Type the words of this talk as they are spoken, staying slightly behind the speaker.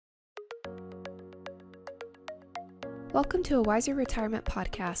Welcome to a Wiser Retirement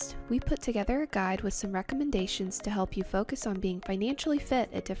Podcast. We put together a guide with some recommendations to help you focus on being financially fit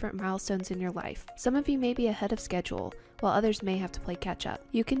at different milestones in your life. Some of you may be ahead of schedule, while others may have to play catch up.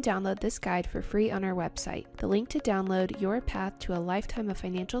 You can download this guide for free on our website. The link to download Your Path to a Lifetime of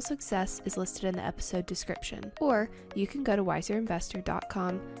Financial Success is listed in the episode description. Or you can go to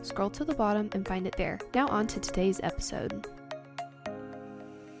wiserinvestor.com, scroll to the bottom, and find it there. Now on to today's episode.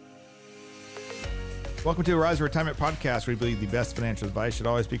 Welcome to the Rise Retirement Podcast, where we believe the best financial advice should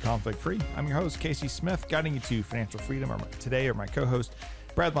always be conflict-free. I'm your host, Casey Smith, guiding you to financial freedom. Today are my co-hosts,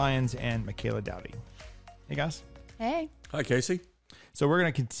 Brad Lyons and Michaela Dowdy. Hey, guys. Hey. Hi, Casey. So we're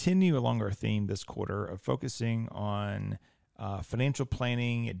going to continue along our theme this quarter of focusing on financial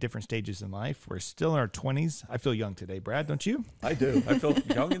planning at different stages in life. We're still in our 20s. I feel young today, Brad, don't you? I do. I feel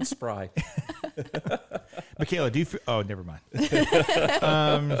young and spry. Michaela, do you feel... Oh, never mind.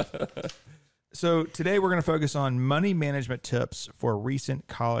 So today we're going to focus on money management tips for recent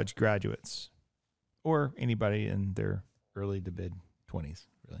college graduates or anybody in their early to mid 20s,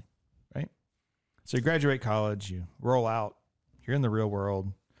 really, right? So you graduate college, you roll out, you're in the real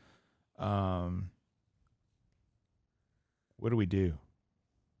world. What do we do?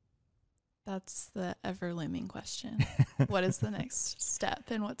 That's the ever-looming question. What is the next step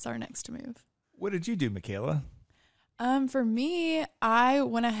and what's our next move? What did you do, Michaela? For me, I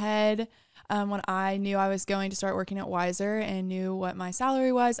went ahead when I knew I was going to start working at Wiser and knew what my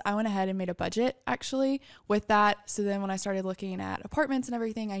salary was. I went ahead and made a budget actually with that. So then when I started looking at apartments and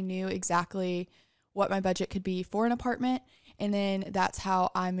everything, I knew exactly what my budget could be for an apartment. And then that's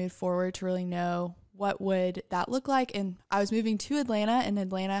how I moved forward to really know what would that look like. And I was moving to Atlanta, and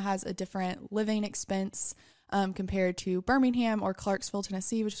Atlanta has a different living expense compared to Birmingham or Clarksville,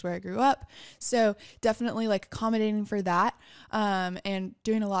 Tennessee, which is where I grew up. So definitely like accommodating for that and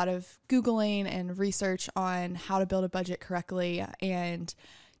doing a lot of Googling and research on how to build a budget correctly and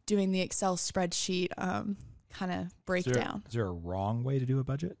doing the Excel spreadsheet kind of breakdown. Is there a wrong way to do a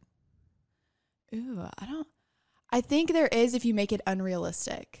budget? Ooh, I think there is if you make it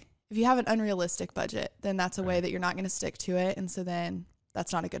unrealistic. If you have an unrealistic budget, then that's a way that you're not going to stick to it. And so then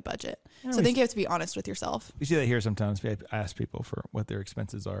that's not a good budget. So I think you have to be honest with yourself. You see that here sometimes. I ask people for what their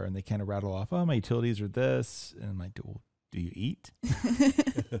expenses are, and they kind of rattle off, oh, my utilities are this. And I'm like, well, do you eat?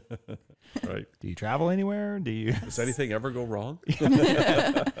 Right. Do you travel anywhere? Does anything ever go wrong?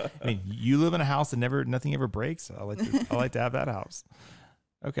 I mean, you live in a house and nothing ever breaks. I like to have that house.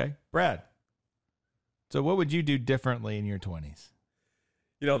 Okay. Brad. So what would you do differently in your 20s?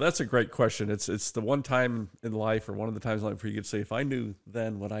 You know, that's a great question. It's the one time in life, or one of the times in life, where you could say, if I knew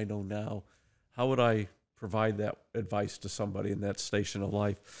then what I know now, how would I provide that advice to somebody in that station of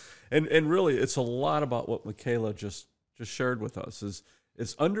life? And really, it's a lot about what Michaela just shared with us,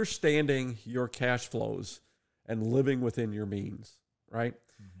 is understanding your cash flows and living within your means, right?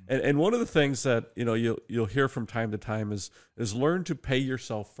 Mm-hmm. And one of the things that, you know, you'll hear from time to time is learn to pay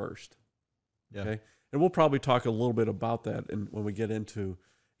yourself first. Yeah. Okay. And we'll probably talk a little bit about that when we get into,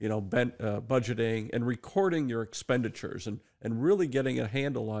 you know, budgeting and recording your expenditures and really getting a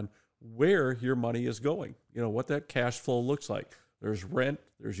handle on where your money is going, you know, what that cash flow looks like. There's rent,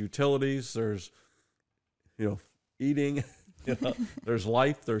 there's utilities, there's, you know, eating, you know, there's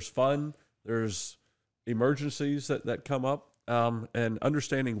life, there's fun, there's emergencies that come up, and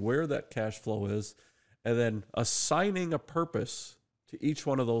understanding where that cash flow is, and then assigning a purpose to each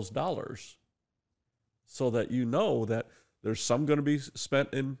one of those dollars so that you know that there's some going to be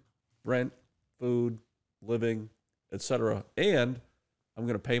spent in rent, food, living, etc. And I'm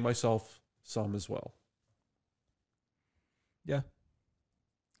going to pay myself some as well. Yeah.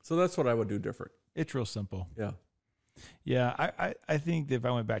 So that's what I would do different. It's real simple. Yeah. Yeah. I think that if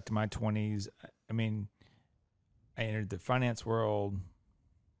I went back to my 20s, I mean, I entered the finance world.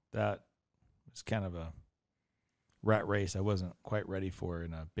 That was kind of a rat race I wasn't quite ready for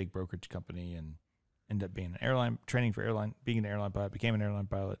in a big brokerage company, and ended up being an airline, being an airline pilot, became an airline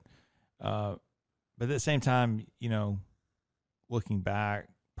pilot. But at the same time, you know, looking back,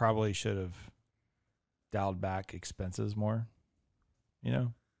 probably should have dialed back expenses more, you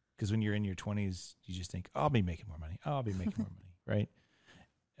know, because when you're in your 20s, you just think, oh, I'll be making more money. Right?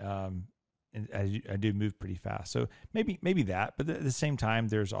 And I do move pretty fast. So maybe that, but at the same time,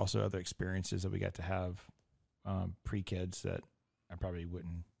 there's also other experiences that we got to have pre-kids that I probably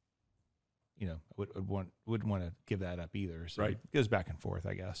wouldn't, you know, wouldn't want to give that up either. So right. It goes back and forth,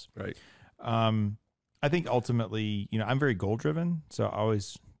 I guess. Right. I think ultimately, you know, I'm very goal driven. So I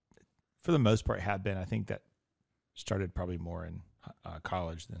always, for the most part, have been. I think that started probably more in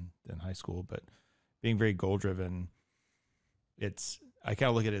college than high school, but being very goal driven, I kind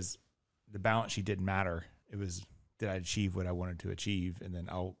of look at it as the balance sheet didn't matter. It was did I achieve what I wanted to achieve? And then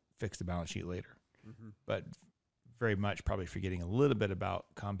I'll fix the balance sheet later. Mm-hmm. But very much probably forgetting a little bit about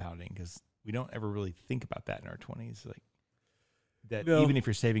compounding, because we don't ever really think about that in our 20s. Like that, even if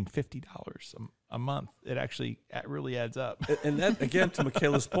you're saving $50 a month, it really adds up. And that, again, to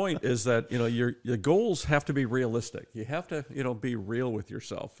Michaela's point, is that, your goals have to be realistic. You have to, be real with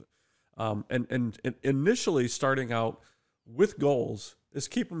yourself. And initially starting out with goals is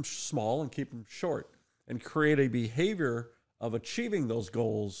keep them small and keep them short, and create a behavior of achieving those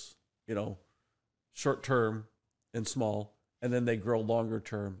goals, short term and small, and then they grow longer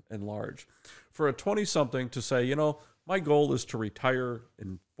term and large. For a 20-something to say, my goal is to retire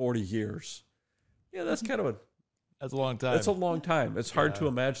in 40 years. Yeah, that's kind of that's a long time. It's a long time. It's hard to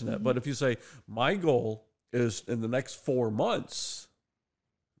imagine that. But if you say, my goal is in the next 4 months,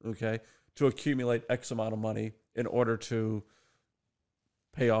 okay, to accumulate X amount of money in order to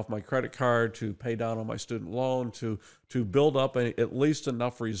pay off my credit card, to pay down on my student loan, to build up at least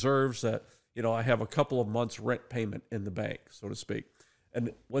enough reserves that, I have a couple of months rent payment in the bank, so to speak.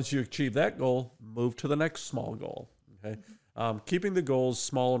 And once you achieve that goal, move to the next small goal. Okay, keeping the goals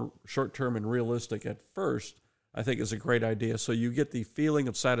small and short-term and realistic at first, I think, is a great idea. So you get the feeling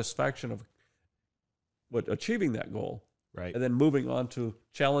of satisfaction of achieving that goal, right? And then moving on to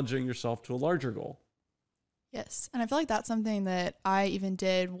challenging yourself to a larger goal. Yes. And I feel like that's something that I even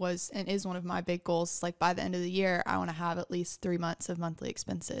did and is one of my big goals. Like by the end of the year, I want to have at least 3 months of monthly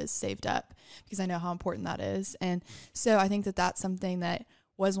expenses saved up, because I know how important that is. And so I think that that's something that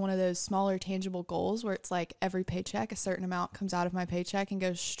was one of those smaller tangible goals where it's like every paycheck, a certain amount comes out of my paycheck and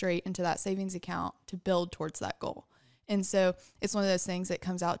goes straight into that savings account to build towards that goal. And so it's one of those things that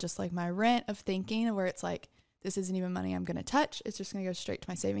comes out just like my rent of thinking, where it's like, this isn't even money I'm going to touch. It's just going to go straight to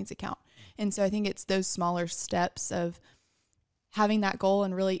my savings account. And so I think it's those smaller steps of having that goal,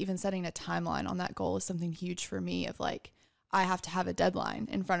 and really even setting a timeline on that goal is something huge for me, of like, I have to have a deadline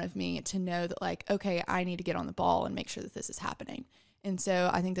in front of me to know that, like, okay, I need to get on the ball and make sure that this is happening. And so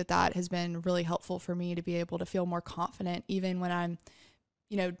I think that has been really helpful for me to be able to feel more confident, even when I'm,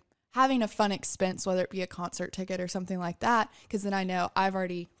 having a fun expense, whether it be a concert ticket or something like that, because then I know I've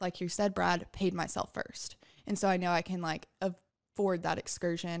already, like you said, Brad, paid myself first. And so I know I can afford that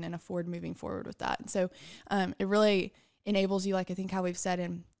excursion and afford moving forward with that. And so it really enables you, like I think how we've said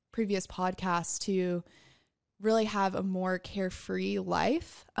in previous podcasts, to really have a more carefree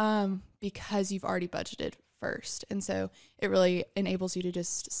life because you've already budgeted first. And so it really enables you to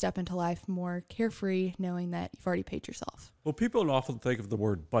just step into life more carefree, knowing that you've already paid yourself. Well, people often think of the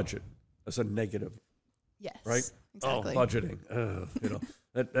word budget as a negative. Yes. Right? Exactly. Oh, budgeting.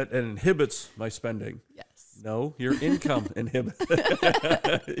 That inhibits my spending. Yes. No, your income inhibits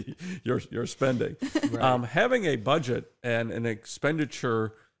your spending. Right. Having a budget and an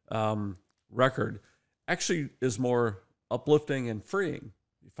expenditure record actually is more uplifting and freeing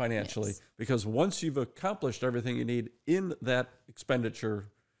financially, yes. because once you've accomplished everything you need in that expenditure,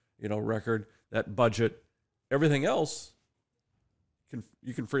 record, that budget, everything else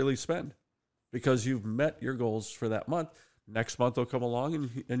you can freely spend because you've met your goals for that month. Next month they'll come along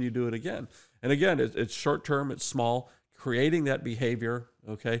and you do it again. And again, it's short term, it's small, creating that behavior,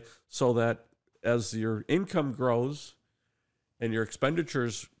 okay, so that as your income grows and your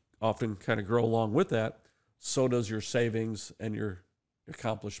expenditures often kind of grow along with that, so does your savings and your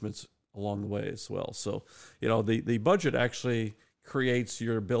accomplishments along the way as well. So, the budget actually creates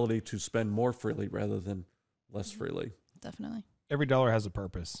your ability to spend more freely rather than less freely. Definitely. Every dollar has a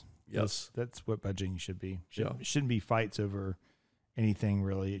purpose. Yes. That's what budgeting should be. Yeah. It shouldn't be fights over anything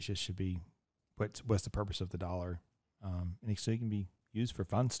really. It just should be what's the purpose of the dollar. And so it can be used for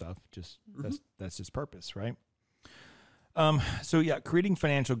fun stuff. Just that's its purpose, right? So yeah, creating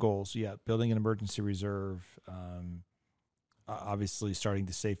financial goals. Yeah, building an emergency reserve. Obviously starting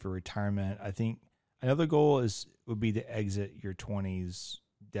to save for retirement. I think another goal would be to exit your 20s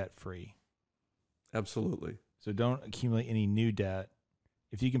debt free. Absolutely. So don't accumulate any new debt.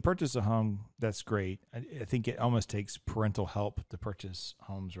 If you can purchase a home, that's great. I think it almost takes parental help to purchase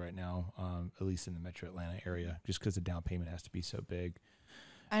homes right now, at least in the Metro Atlanta area, just because the down payment has to be so big.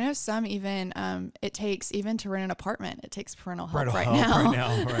 I know some even, it takes even to rent an apartment, it takes parental help Right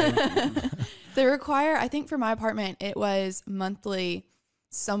now. Right? They require, I think for my apartment, it was monthly.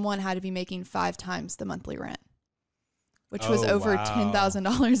 Someone had to be making 5 times the monthly rent, which was over wow.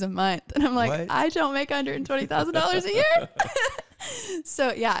 $10,000 a month. And I'm like, What? I don't make $120,000 a year.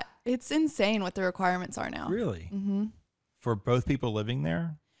 So yeah, it's insane what the requirements are now. Really? Mm-hmm. For both people living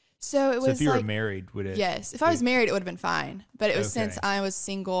there? So it was So if you were like, married, would it? yes, if I was married, it would have been fine. But it was Okay. since I was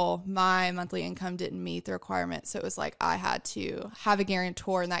single, my monthly income didn't meet the requirement. So it was like I had to have a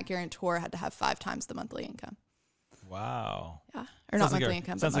guarantor, and that guarantor had to have 5 times the monthly income. Wow. Yeah. Or not monthly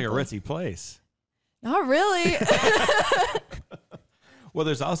income. Sounds but like a monthly. ritzy place. Not really. Well,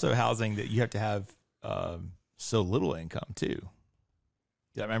 there's also housing that you have to have so little income too.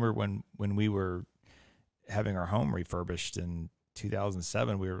 Yeah, I remember when we were having our home refurbished in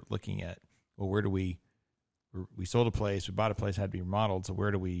 2007, we were looking at, well, where do we sold a place, we bought a place, had to be remodeled. So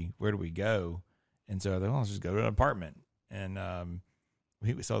where do we go? And so let's just go to an apartment. And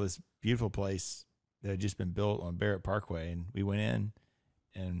we saw this beautiful place that had just been built on Barrett Parkway, and we went in,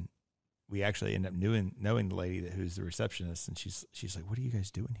 and we actually ended up knowing the lady who's the receptionist, and she's like, "What are you guys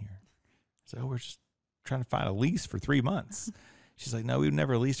doing here?" So we're just trying to find a lease for 3 months. She's like, "No, we've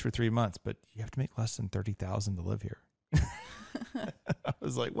never leased for 3 months, but you have to make less than $30,000 to live here." I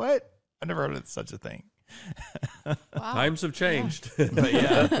was like, "What? I never heard of such a thing." Wow. Times have changed. But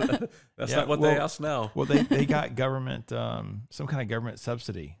yeah, That's not what they ask now. Well, they got government, some kind of government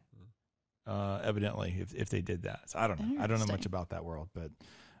subsidy, evidently, if they did that. So I don't know. I don't know much about that world, but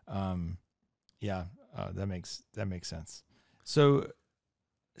yeah, that makes sense. So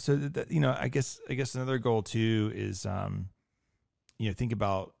that, I guess another goal too is, think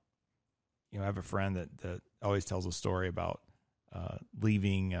about, I have a friend that always tells a story about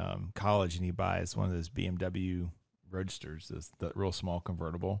leaving college, and he buys one of those BMW Roadsters, the real small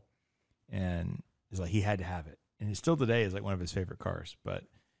convertible, and it's like he had to have it, and it still today is like one of his favorite cars. But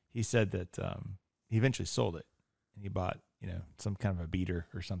he said that he eventually sold it, and he bought some kind of a beater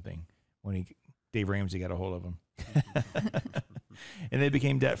or something when Dave Ramsey got a hold of him, and they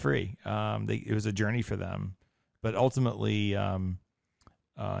became debt free. It was a journey for them, but ultimately,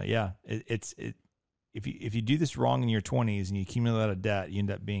 if you do this wrong in your 20s and you accumulate a lot of debt, you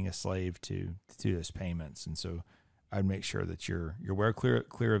end up being a slave to those payments. And so I'd make sure that you're well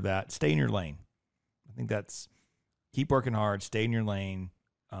clear of that. Stay in your lane. I think that's, keep working hard, stay in your lane.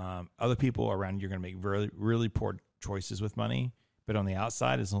 Other people around you are going to make really, really poor choices with money, but on the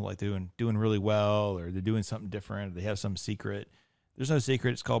outside, it's not like doing really well, or they're doing something different, or they have some secret. There's no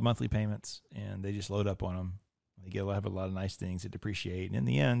secret. It's called monthly payments, and they just load up on them. They have a lot of nice things that depreciate. And in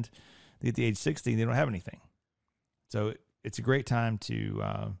the end, they get to age 60, they don't have anything. So it's a great time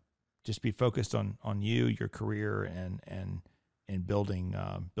to just be focused on you, your career, and building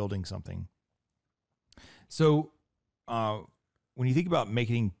something. So when you think about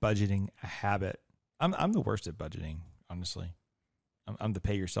making budgeting a habit, I'm the worst at budgeting, honestly. I'm the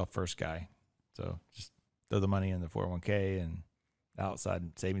pay yourself first guy. So just throw the money in the 401k and the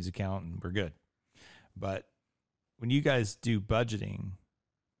outside savings account, and we're good. But when you guys do budgeting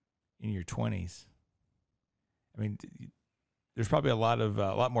in your 20s, I mean, there's probably a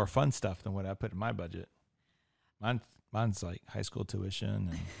lot more fun stuff than what I put in my budget. Mine's like high school tuition.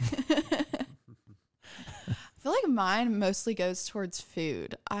 And I feel like mine mostly goes towards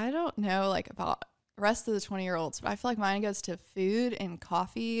food. I don't know about the rest of the 20-year-olds, but I feel like mine goes to food and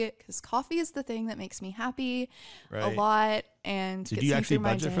coffee, because coffee is the thing that makes me happy a lot. And so do you actually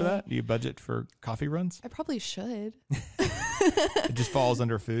budget for that? Do you budget for coffee runs? I probably should. It just falls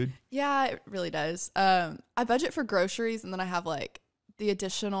under food. Yeah, it really does. I budget for groceries, and then I have the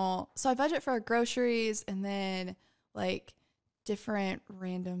additional. So I budget for groceries, and then different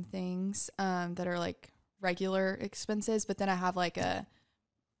random things that are regular expenses. But then I have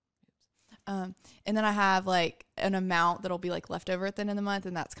and then I have an amount that'll be left over at the end of the month,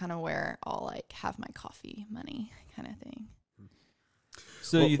 and that's kind of where I'll have my coffee money kind of thing.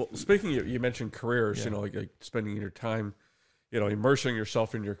 So speaking of, you mentioned careers, like spending your time, immersing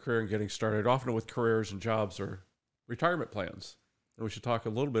yourself in your career and getting started, often with careers and jobs or retirement plans. And we should talk a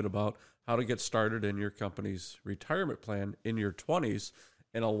little bit about how to get started in your company's retirement plan in your 20s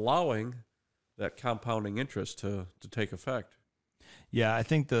and allowing that compounding interest to take effect. Yeah, I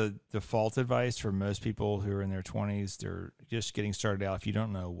think the default advice for most people who are in their 20s, they're just getting started out. If you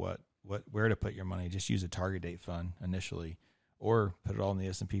don't know where to put your money, just use a target date fund initially, or put it all in the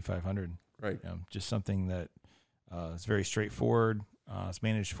S&P 500. Right. Just something that is very straightforward. It's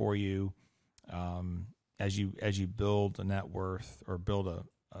managed for you. As you build a net worth or build a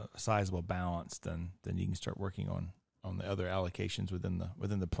sizable balance, then you can start working on the other allocations within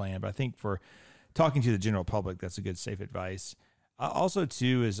the plan. But I think for talking to the general public, that's a good safe advice. Also,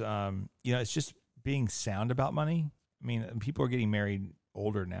 too, is it's just being sound about money. I mean, people are getting married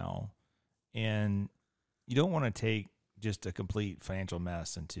older now, and you don't want to take just a complete financial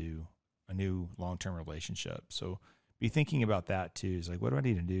mess into a new long-term relationship. So be thinking about that too. Is what do I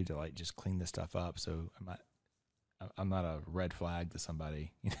need to do to just clean this stuff up so I'm not a red flag to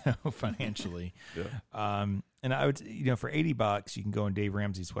somebody, financially. Yeah. And I would, for $80, you can go on Dave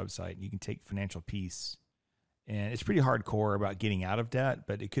Ramsey's website and you can take Financial Peace. And it's pretty hardcore about getting out of debt,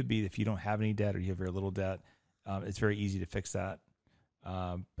 but it could be if you don't have any debt or you have very little debt, It's very easy to fix that.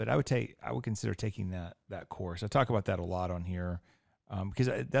 But I would consider taking that course. I talk about that a lot on here because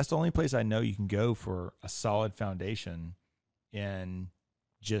that's the only place I know you can go for a solid foundation in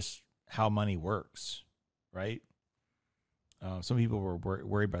just how money works, right? Some people were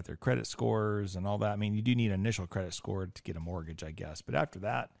worried about their credit scores and all that. I mean, you do need an initial credit score to get a mortgage, I guess. But after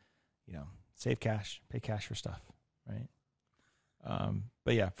that, save cash, pay cash for stuff, right?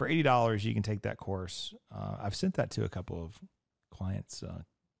 But yeah, for $80, you can take that course. I've sent that to a couple of clients'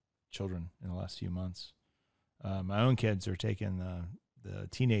 children in the last few months. My own kids are taking the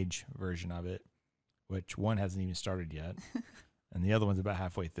teenage version of it, which one hasn't even started yet. And the other one's about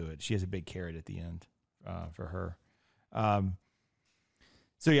halfway through it. She has a big carrot at the end for her.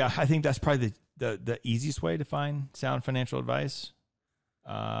 So yeah, I think that's probably the easiest way to find sound financial advice.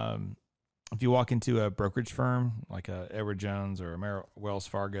 If you walk into a brokerage firm like a Edward Jones or a Wells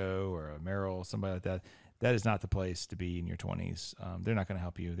Fargo or a Merrill, somebody like that, that is not the place to be in your 20s. They're not going to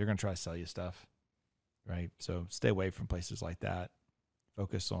help you. They're going to try to sell you stuff, right? So stay away from places like that.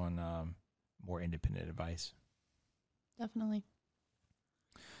 Focus on more independent advice. Definitely.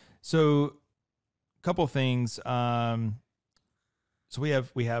 So a couple of things. So we have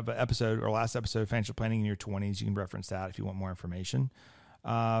an episode, our last episode, Financial Planning in Your 20s. You can reference that if you want more information.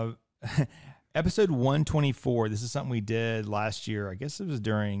 Episode 124, this is something we did last year. I guess it was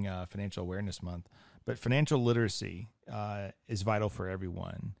during Financial Awareness Month. But financial literacy is vital for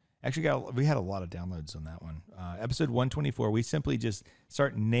everyone. Actually, we had a lot of downloads on that one. Episode 124, we simply just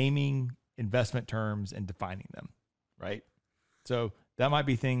start naming investment terms and defining them, right? So that might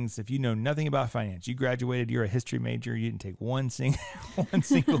be things, if you know nothing about finance, you graduated, you're a history major, you didn't take one single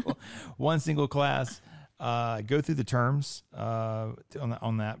class, go through the terms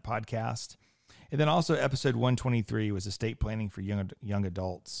on that podcast. And then also episode 123 was estate planning for young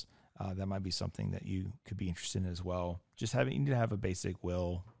adults. That might be something that you could be interested in as well. You need to have a basic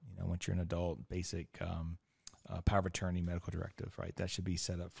will, once you're an adult, basic power of attorney, medical directive, right? That should be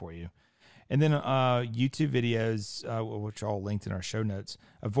set up for you. And then YouTube videos, which are all linked in our show notes.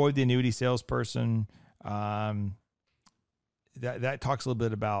 Avoid the annuity salesperson. That talks a little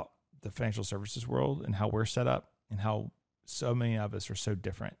bit about the financial services world and how we're set up and how so many of us are so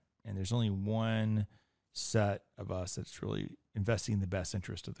different. And there's only one set of us that's really investing in the best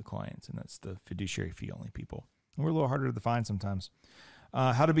interest of the clients, and that's the fiduciary fee only people. And we're a little harder to find sometimes.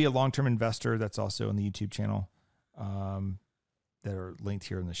 How to be a long-term investor, that's also on the YouTube channel that are linked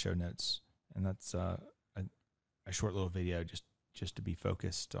here in the show notes. And that's a short little video just to be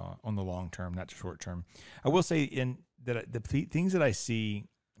focused on the long term, not the short term. I will say the things that I see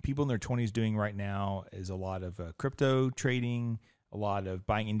people in their 20s doing right now is a lot of crypto trading, a lot of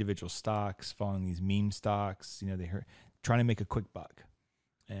buying individual stocks, following these meme stocks. They're trying to make a quick buck.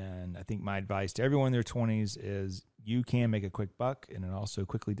 And I think my advice to everyone in their 20s is you can make a quick buck and then also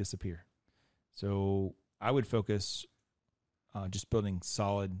quickly disappear. So I would focus just building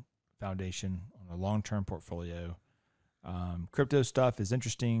solid foundation on a long-term portfolio. Crypto stuff is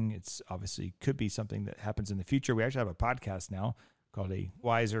interesting. It's obviously could be something that happens in the future. We actually have a podcast now called A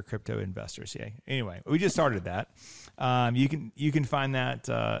Wiser Crypto Investors. Yeah. Anyway, we just started that. You can find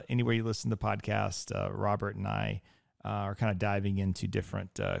that anywhere you listen to the podcast. Robert and I are kind of diving into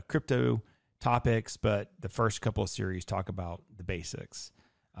different crypto topics, but the first couple of series talk about the basics.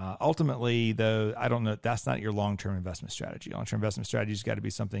 Ultimately, though, I don't know, that's not your long-term investment strategy. Long-term investment strategy has got to be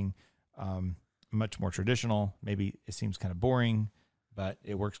something much more traditional. Maybe it seems kind of boring, but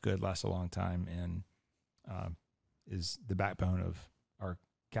it works good, lasts a long time, and is the backbone of our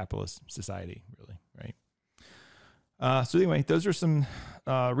capitalist society, really, right? So anyway, those are some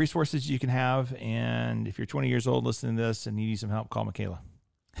resources you can have. And if you're 20 years old listening to this and you need some help, call Michaela.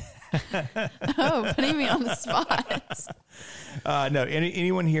 Oh, putting me on the spot. No,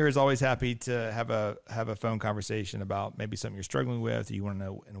 anyone here is always happy to have a phone conversation about maybe something you're struggling with, or you want to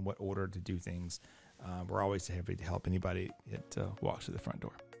know in what order to do things. We're always happy to help anybody that walks through the front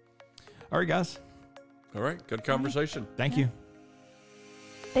door. All right, guys. All right. Good conversation. Thank you.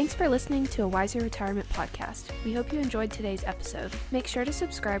 Thanks for listening to a Wiser Retirement podcast. We hope you enjoyed today's episode. Make sure to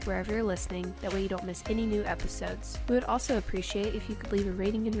subscribe wherever you're listening, that way you don't miss any new episodes. We would also appreciate if you could leave a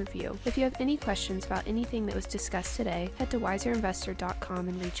rating and review. If you have any questions about anything that was discussed today, head to wiserinvestor.com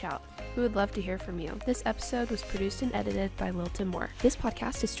and reach out. We would love to hear from you. This episode was produced and edited by Lilton Moore. This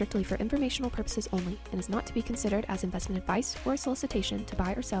podcast is strictly for informational purposes only and is not to be considered as investment advice or a solicitation to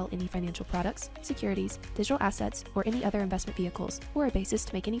buy or sell any financial products, securities, digital assets, or any other investment vehicles, or a basis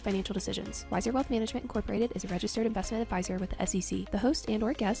to make any financial decisions. Wiser Wealth Management Incorporated is a registered investment advisor with the SEC. The host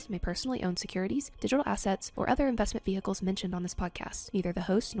and/or guest may personally own securities, digital assets, or other investment vehicles mentioned on this podcast. Neither the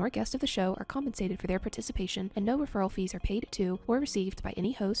host nor guest of the show are compensated for their participation, and no referral fees are paid to or received by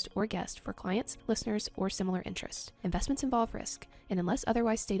any host or guest for clients, listeners, or similar interests. Investments involve risk, and unless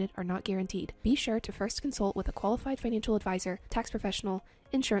otherwise stated, are not guaranteed. Be sure to first consult with a qualified financial advisor, tax professional,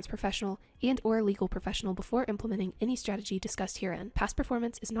 insurance professional, and/or legal professional before implementing any strategy discussed herein. Past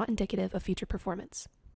performance is not indicative of future performance.